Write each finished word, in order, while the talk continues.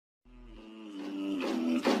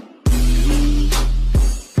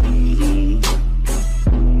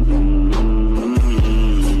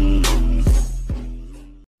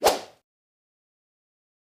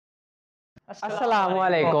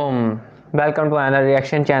Assalamualaikum. Welcome to another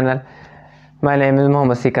reaction channel. My name is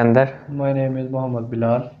Mohammad Sikandar. My name is Mohammad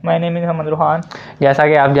Bilal. My name is Mohammad Ruhaan. जैसा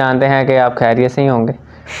कि आप जानते हैं कि आप खैरियत से ही होंगे.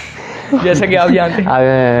 जैसा कि आप जानते हैं.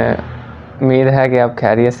 उम्मीद है कि आप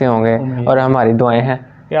खैरियत से होंगे और हमारी दुआएं हैं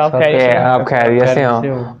कि आप खैरियत से हों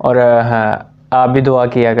और आप भी दुआ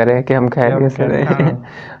किया करें कि हम खैरियत से रहें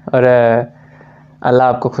और अल्लाह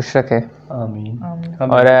आपको खुश रखे. आमीन.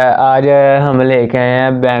 और आज हम लेके आए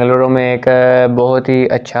हैं बेंगलुरु में एक बहुत ही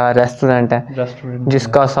अच्छा रेस्टोरेंट है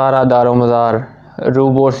जिसका सारा दारोमदार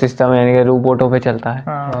रोबोट सिस्टम यानी कि रोबोटों पे चलता है.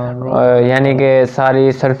 यानी कि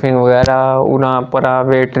सारी सर्फिंग वगैरह उना परा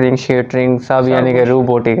वेटरिंग शेटरिंग सब यानी कि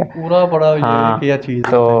रोबोटिक है पूरा बड़ा. हाँ, ये चीज़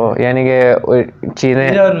तो यानी कि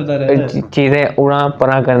चीज़ें उड़ा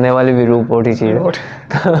परा करने वाली भी रोबोट ही चीज़ है.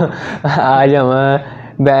 तो आज हम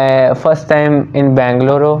first time in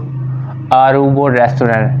Bengaluru robot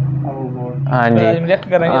restaurant. हाँ जी,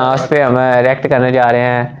 उस पर हम रिएक्ट करने जा रहे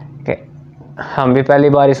हैं कि हम भी पहली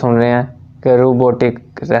बार ही सुन रहे हैं कि रोबोटिक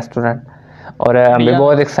रेस्टोरेंट और हम भी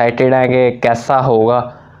बहुत एक्साइटेड हैं कि कैसा होगा.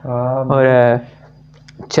 और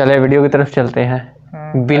चले वीडियो की तरफ चलते हैं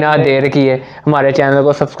बिना देर किए. हमारे चैनल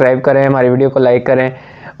को सब्सक्राइब करें, हमारी वीडियो को लाइक करें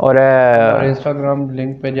और इंस्टाग्राम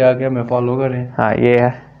लिंक पे जाके हमें फॉलो करें. हाँ ये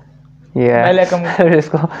है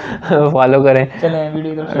इसको फॉलो करें. चलें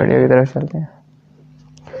वीडियो की तरफ चलते हैं.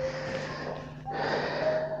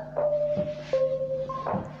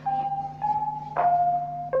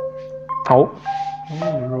 आओ.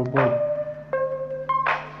 Robot.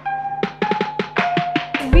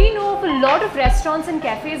 We know of a lot of restaurants and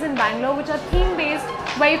cafes in Bangalore which are theme based,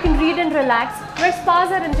 where you can read and relax, where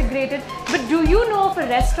spas are integrated. But do you know of a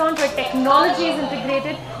restaurant where technology is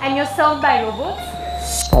integrated and you're served by robots?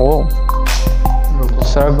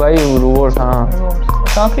 सर्व भाई robot. हाँ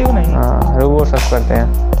काफी नहीं. हाँ robot सर्व करते हैं.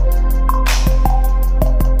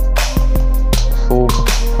 Soup.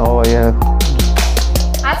 ओह ये.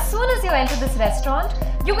 As soon as you enter this restaurant,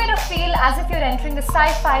 you get a feel as if you're entering a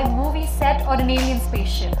sci-fi movie set or an alien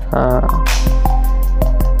spaceship. हाँ.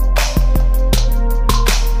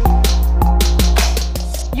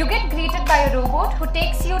 You get greeted by a robot who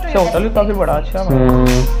takes you to your hotel भी काफी बड़ा अच्छा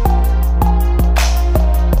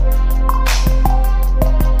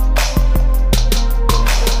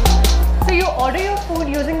So you order your food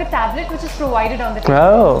using a tablet which is provided on the table.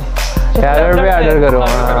 Oh, tablet पे order करो.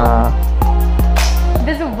 हाँ.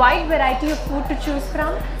 There's a wide variety of food to choose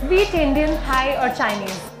from, be it Indian, Thai or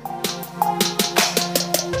Chinese.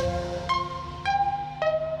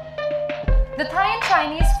 The Thai and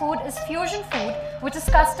Chinese food is fusion food which is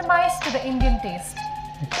customized to the Indian taste.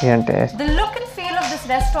 Indian taste. The look and feel of this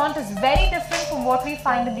restaurant is very different from what we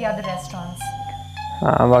find in the other restaurants.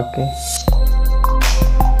 हाँ बाकी.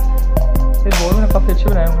 ये बोल में काफी अच्छे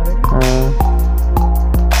बनाए होंगे.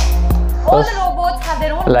 All the robots have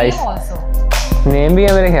their own name also. Name भी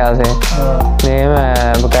है मेरे ख्याल से. नेम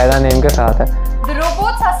है, बकायदा नेम के साथ है. The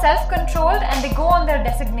robots are self-controlled and they go on their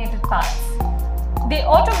designated paths. They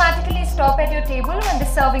automatically stop at your table when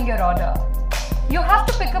they're serving your order. You have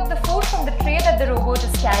to pick up the food from the tray that the robot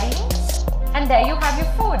is carrying, and there you have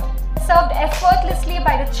your food, served effortlessly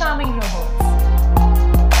by the charming robots.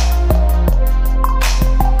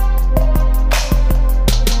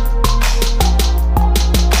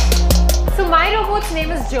 So my robot's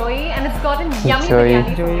name is Joey and it's got a yummy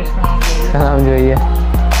biryani. इसका नाम जोई है.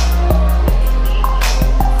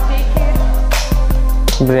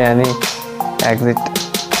 Biryani. Exit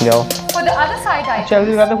जाओ. For the other side items,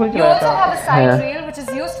 you also have a side Yeah. rail which is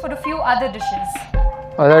used for a few other dishes.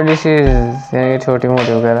 Other dishes यानी कि छोटी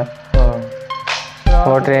मोटी वगैरह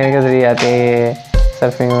वो ट्रेन के जरिए आती है.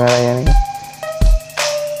 सर्फिंग वगैरह यानी कि.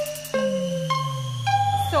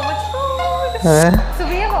 So much food! So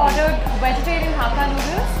we have ordered vegetarian Hakka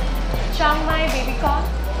noodles, Chiang Mai baby corn,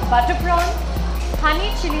 butter prawn, honey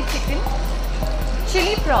chili chicken,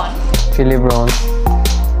 chili prawn, chilli prawn.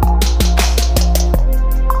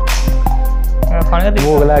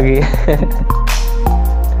 भूख लगी.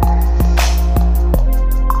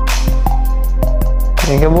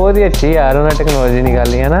 इनके बहुत ही अच्छी यार उन्होंने टेक्नोलॉजी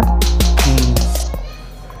निकाली है ना.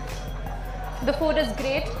 The food is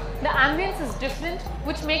great, the ambience is different,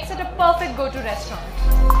 which makes it a perfect go-to restaurant.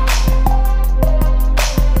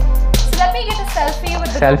 So let me get a selfie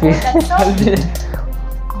with the robot that's served.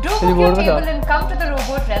 Do book your table and come to the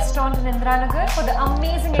Robot restaurant in Indranagar for the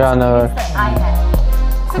amazing experience that I had.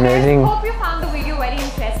 So guys, hope you found the video very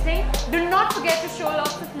interesting. Do not forget to show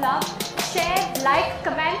lots of love, share, like,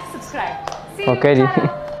 comment, subscribe. See you Okay, tomorrow.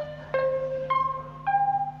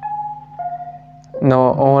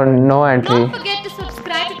 No entry. Don't forget to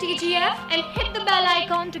subscribe to TGF and hit the bell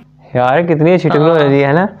icon to यार कितनी अच्छी technology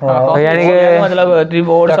है ना। हाँ, यानी कि मतलब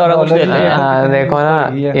reward सारा कुछ देते हैं। हाँ, देखो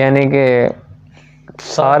ना, यानी कि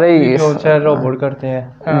सारे ही रोबोट करते हैं,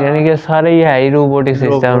 यानी कि सारे ही है ही रोबोटिक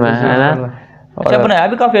सिस्टम है ना। अच्छा बनाया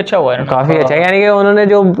भी काफी अच्छा हुआ है ना। काफी अच्छा, यानी कि उन्होंने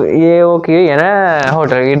जो ये वो की है ना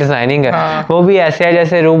होटल की डिजाइनिंग है, वो भी ऐसे है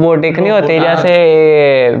जैसे रोबोटिक नहीं होती, जैसे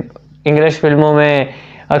इंग्लिश फिल्मों में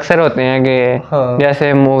अक्सर होते हैं कि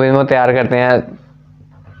जैसे मूवी में तैयार करते हैं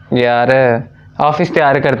यार, ऑफिस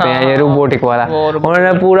तैयार करते हैं ये रोबोटिक वाला,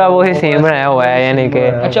 उन्होंने पूरा वही सेम बनाया हुआ है। यानी कि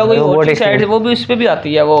अच्छा कोई रोबोटिक साइड वो भी उस पे भी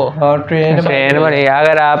आती है वो। ट्रेन बनी।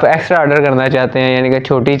 अगर आप एक्स्ट्रा ऑर्डर करना चाहते हैं, यानी कि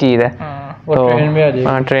छोटी चीज है तो ट्रेन में आ जाएगी।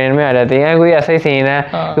 हाँ, ट्रेन में आ जाती है। कोई ऐसा ही सीन है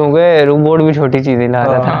क्योंकि रोबोट भी छोटी चीज ही ला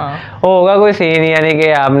रहा था, होगा कोई सीन, यानी कि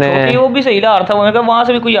आपने वो भी सही ला रहा था, मैंने कहा वहां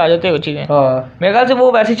से भी कोई आ जाते हैं वो चीजें। मेरे ख्याल से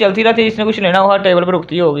वो वैसे चलती रहती है, जिसने कुछ लेना हुआ टेबल पर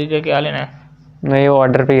रुकती होगी कि क्या लेना है। नहीं, वो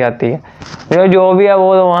ऑर्डर पे ही आती है, जो भी है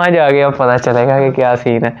वो तो वहाँ जाके अब पता चलेगा कि क्या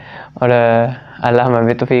सीन है। और अल्लाह हमें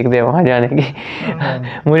भी तौफीक दे वहाँ जाने की।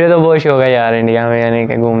 मुझे तो बहुत शौक है यार इंडिया में यानी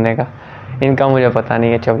कि घूमने का, इनका मुझे पता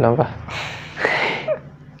नहीं है चप्पलों का।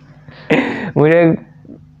 मुझे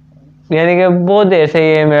यानी कि बहुत देर से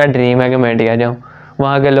ये मेरा ड्रीम है कि मैं इंडिया जाऊँ,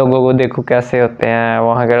 वहाँ के लोगों को देखूँ कैसे होते हैं,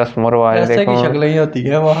 वहाँ के रस्म व रिवाज देखूँ। शक्लें ही होती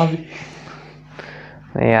है वहाँ भी।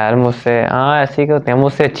 नहीं यार, मुझसे हाँ ऐसी के होते हैं,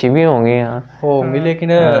 मुझसे अच्छी भी होंगी होंगी,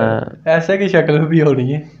 लेकिन ऐसे की शक्ल भी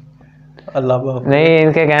होनी है। अल्लाह नहीं,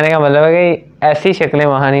 इनके कहने का मतलब है कि ऐसी शक्लें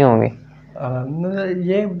वहाँ नहीं होंगी।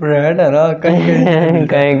 ये ब्रांड है ना, कहीं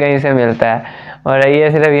कहीं कहीं से मिलता है, और ये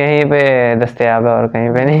सिर्फ यहीं पे दस्तयाब है और कहीं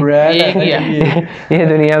पे नहीं। ब्रांड है ये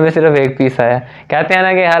दुनिया में सिर्फ एक पीस आया। कहते हैं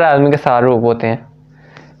ना कि हर आदमी के 4 रूप होते हैं,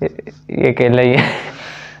 ये अकेला ही है।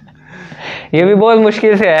 ये भी बहुत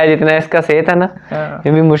मुश्किल से आया, जितना इसका सेहत है ना,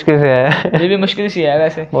 ये भी मुश्किल से आया। ये भी मुश्किल से आया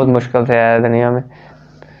वैसे, बहुत मुश्किल से आया दुनिया में।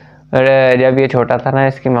 और जब ये छोटा था ना,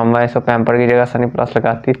 इसकी मम्मा इसको पैम्पर की जगह सनी प्लस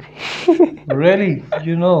लगाती थी। Really?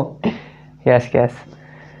 You know? Yes yes.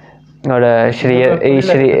 और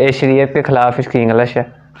शरीयत के खिलाफ इसकी इंग्लिश है,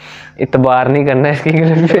 इतबार नहीं करना इसकी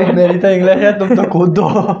इंग्लिश पे। मेरी तो इंग्लिश है, तुम तो खुद दो।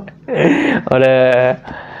 और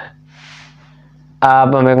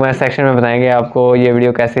आप हमें कमेंट सेक्शन में बताएंगे आपको ये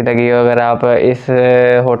वीडियो कैसी लगी। अगर आप इस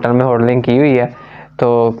होटल में होटलिंग की हुई है तो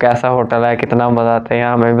कैसा होटल है, कितना मज़ा आता है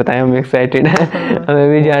यहाँ, हमें बताएं, हम एक्साइटेड हैं। हमें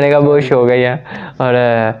भी जाने का बहुत शौक है यहाँ। और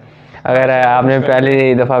अगर आपने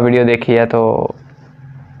पहली दफ़ा वीडियो देखी है तो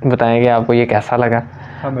बताएं कि आपको ये कैसा लगा।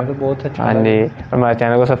 हमें तो बहुत अच्छा हाँ जी, और हमारे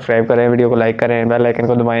चैनल को सब्सक्राइब करें, वीडियो को लाइक करें, बेल आइकन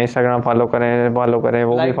को दबाएं, इंस्टाग्राम फॉलो करें,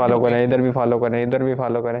 वो भी फॉलो करें, इधर भी फॉलो करें, इधर भी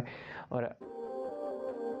फॉलो करें। और